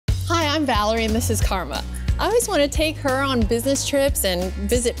I'm Valerie and this is Karma. I always want to take her on business trips and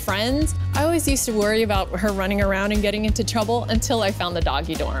visit friends. I always used to worry about her running around and getting into trouble until I found the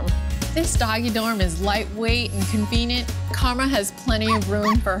doggy dorm. This doggy dorm is lightweight and convenient. Karma has plenty of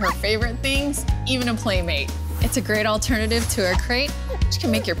room for her favorite things, even a playmate. It's a great alternative to a crate, which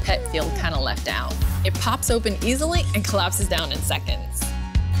can make your pet feel kind of left out. It pops open easily and collapses down in seconds.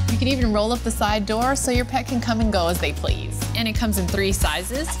 You can even roll up the side door so your pet can come and go as they please. And it comes in 3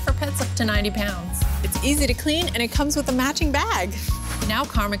 sizes for pets up to 90 pounds. It's easy to clean and it comes with a matching bag. Now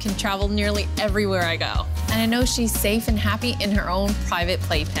Karma can travel nearly everywhere I go. And I know she's safe and happy in her own private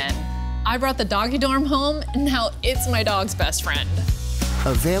playpen. I brought the doggy dorm home and now it's my dog's best friend.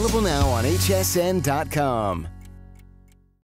 Available now on hsn.com.